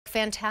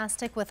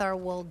fantastic with our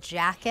wool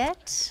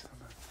jacket,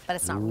 but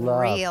it's not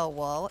Love. real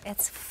wool.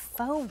 It's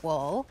faux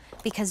wool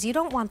because you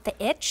don't want the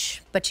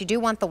itch, but you do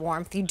want the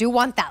warmth. You do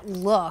want that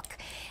look.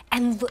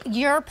 And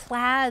your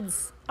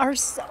plaids are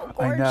so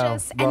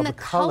gorgeous. Well, and the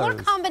color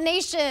colors.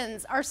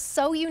 combinations are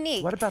so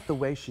unique. What about the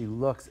way she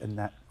looks in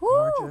that Woo.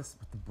 gorgeous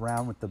with the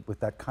brown with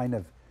that kind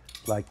of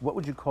like, what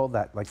would you call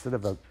that? Like sort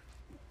of a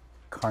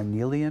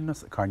carnelian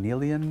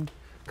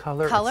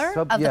color? Color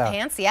So, of the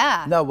pants,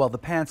 yeah. No, well, the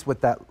pants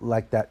with that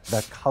like that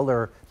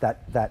color,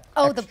 that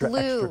oh, extra, the blue.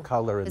 extra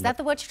color. Is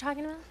that what you're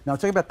talking about? No, I'm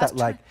talking about that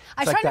like.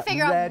 I was like trying to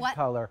figure out red what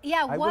color.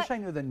 Yeah, I wish I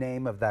knew the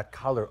name of that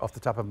color off the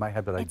top of my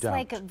head, but I don't. It's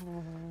like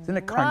Isn't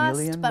it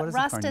carnelian? rust, but what is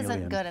rust carnelian?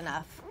 isn't good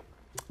enough.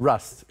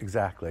 Rust,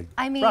 exactly.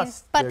 I mean,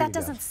 Rust. but There that you go.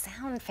 doesn't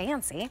sound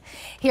fancy.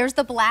 Here's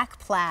the black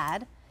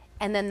plaid,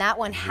 and then that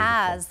one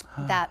has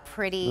that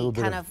pretty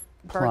kind of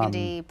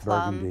burgundy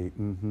plum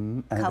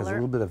and color. it has a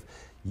little bit of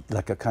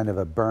like a kind of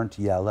a burnt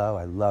yellow.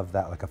 I love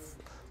that,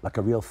 like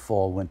a real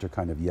fall winter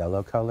kind of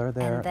yellow color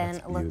there. And then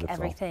That's look, beautiful.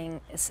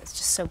 everything is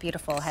just so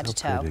beautiful head So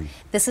to toe. pretty.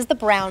 This is the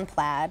brown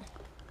plaid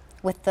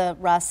with the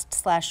rust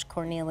slash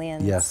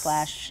cornelian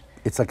slash.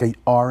 It's like a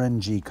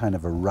orangey kind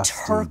of a rusty.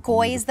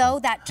 Turquoise though,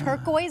 that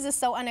turquoise is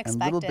so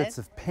unexpected. And little bits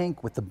of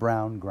pink with the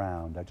brown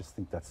ground. I just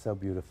think that's so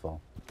beautiful.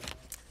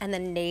 And the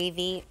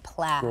navy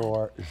plaid.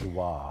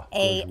 Bourgeois.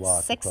 A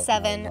Bourgeois, to quote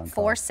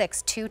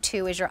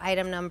 674622 is your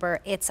item number.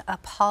 It's a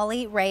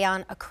poly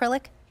rayon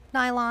acrylic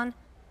nylon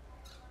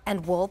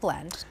and wool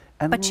blend.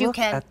 And but look you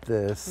can at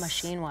this.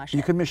 machine wash You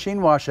it. can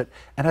machine wash it,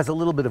 and has a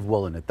little bit of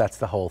wool in it. That's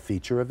the whole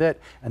feature of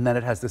it. And then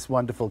it has this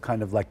wonderful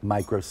kind of like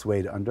micro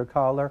suede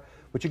undercollar,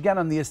 which again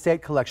on the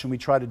estate collection we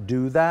try to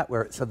do that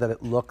so that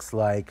it looks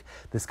like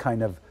this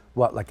kind of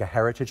like a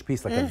heritage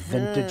piece, like a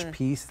vintage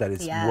piece that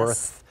is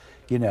worth,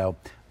 you know.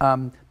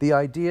 The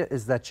idea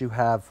is that you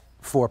have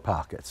 4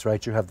 pockets,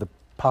 right? You have the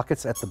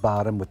pockets at the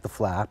bottom with the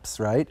flaps,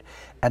 right?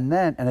 And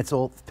it's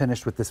all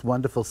finished with this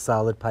wonderful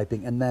solid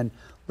piping. And then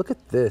look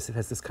at this, it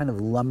has this kind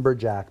of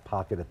lumberjack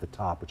pocket at the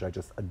top, which I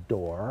just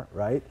adore,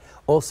 right?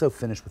 Also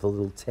finished with a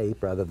little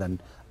tape rather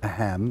than a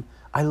hem.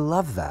 I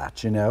love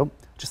that, you know?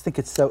 Just think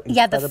it's so incredibly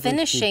Yeah, the chic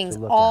finishings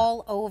to look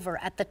all over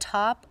at the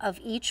top of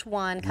each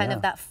one, kind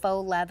of that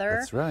faux leather.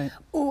 That's right.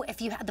 Ooh,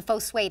 if you have the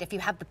faux suede, if you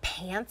have the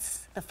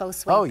pants, the faux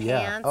suede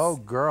pants. Oh,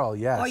 girl,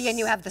 yes. Or and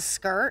you have the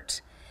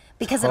skirt.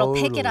 Because it'll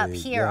pick it up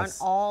here on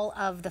all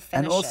of the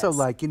finishes. And also,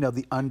 like, you know,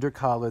 the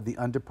undercollar, the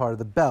under part of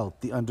the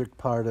belt, the under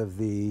part of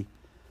the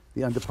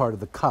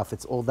cuff.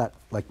 It's all that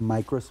like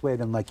micro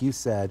suede, and like you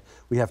said,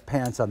 we have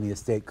pants on the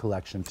estate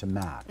collection to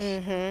match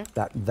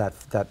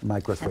that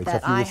micro suede. So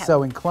if you were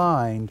so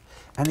inclined,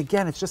 and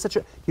again, it's just such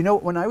a, you know,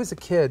 when I was a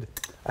kid,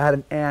 I had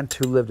an aunt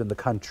who lived in the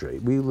country.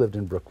 We lived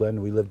in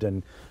Brooklyn. We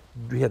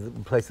had a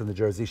place in the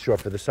Jersey Shore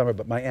for the summer,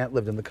 but my aunt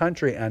lived in the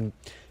country, and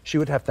she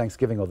would have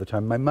Thanksgiving all the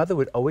time. My mother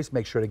would always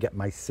make sure to get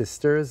my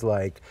sisters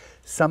like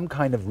some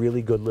kind of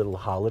really good little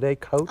holiday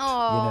coat.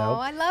 Oh, you know?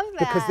 I love that.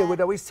 Because they would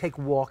always take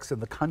walks in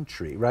the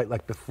country, right?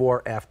 Like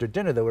before, after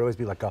dinner, there would always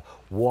be like a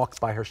walk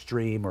by her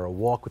stream or a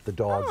walk with the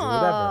dogs or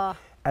whatever.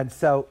 And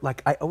so,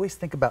 like, I always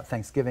think about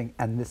Thanksgiving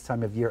and this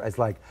time of year as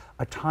like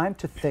a time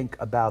to think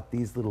about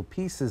these little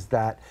pieces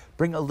that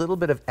bring a little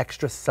bit of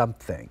extra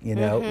something, you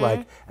know?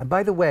 Like, and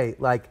by the way,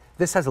 like,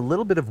 this has a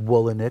little bit of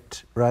wool in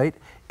it, right?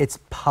 It's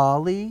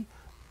poly,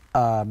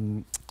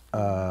 rayon,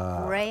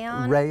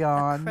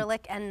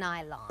 acrylic, and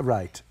nylon.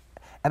 Right.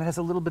 And it has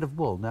a little bit of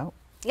wool, no?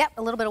 Yep,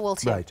 a little bit of wool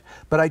too. Right,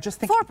 but I just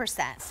think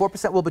 4%.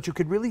 4% wool, but you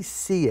could really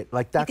see it.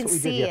 Like that's what we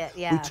did here. You can see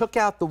it, yeah. We took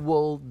out the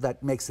wool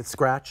that makes it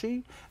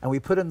scratchy, and we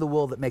put in the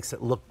wool that makes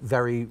it look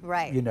very,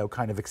 you know,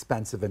 kind of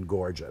expensive and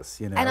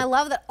gorgeous. You know. And I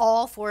love that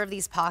all 4 of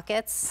these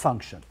pockets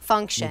function.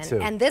 Me too.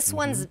 And this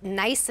one's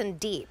nice and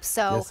deep.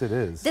 So yes, it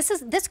is.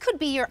 This could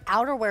be your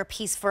outerwear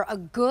piece for a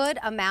good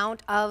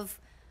amount of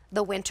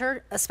the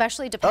winter,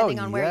 especially depending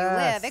on where you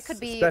live. It could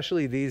be...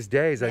 Especially these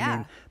days. I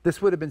mean, this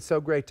would have been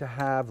so great to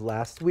have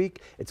last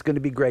week. It's going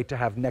to be great to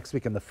have next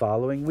week and the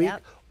following week,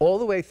 all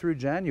the way through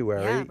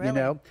January, you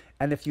know?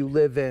 And if you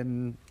live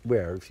in,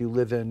 where? If you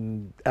live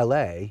in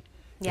LA,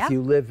 if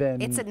you live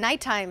in... It's a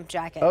nighttime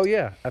jacket. Oh,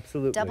 yeah,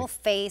 absolutely.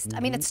 Double-faced.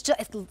 I mean, it's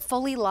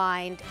fully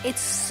lined. It's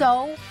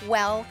so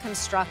well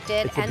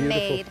constructed and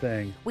made.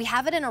 Thing. We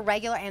have it in a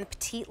regular and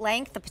petite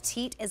length. The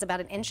petite is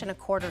about 1.25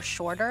 inches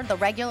shorter. The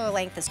regular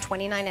length is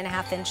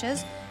 29.5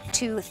 inches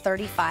to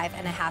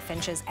 35.5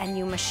 inches, and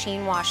you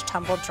machine wash,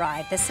 tumble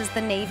dry. This is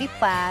the navy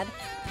plaid.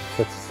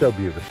 That's so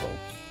beautiful.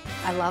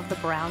 I love the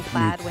brown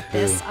plaid with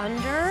this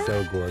under.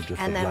 So gorgeous.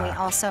 And then we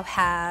also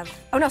have,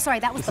 oh no, sorry,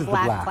 that was the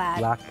black plaid.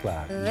 Black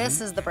plaid.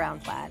 This is the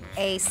brown plaid.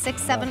 A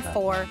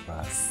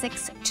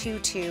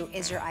 674622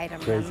 is your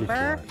item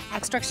number.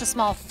 Extra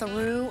small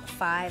through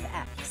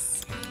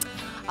 5X.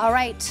 All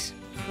right,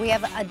 we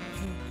have a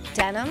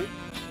denim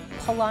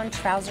pull-on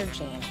trouser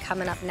jean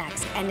coming up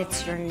next, and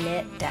it's your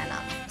knit denim.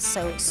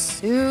 So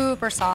super soft.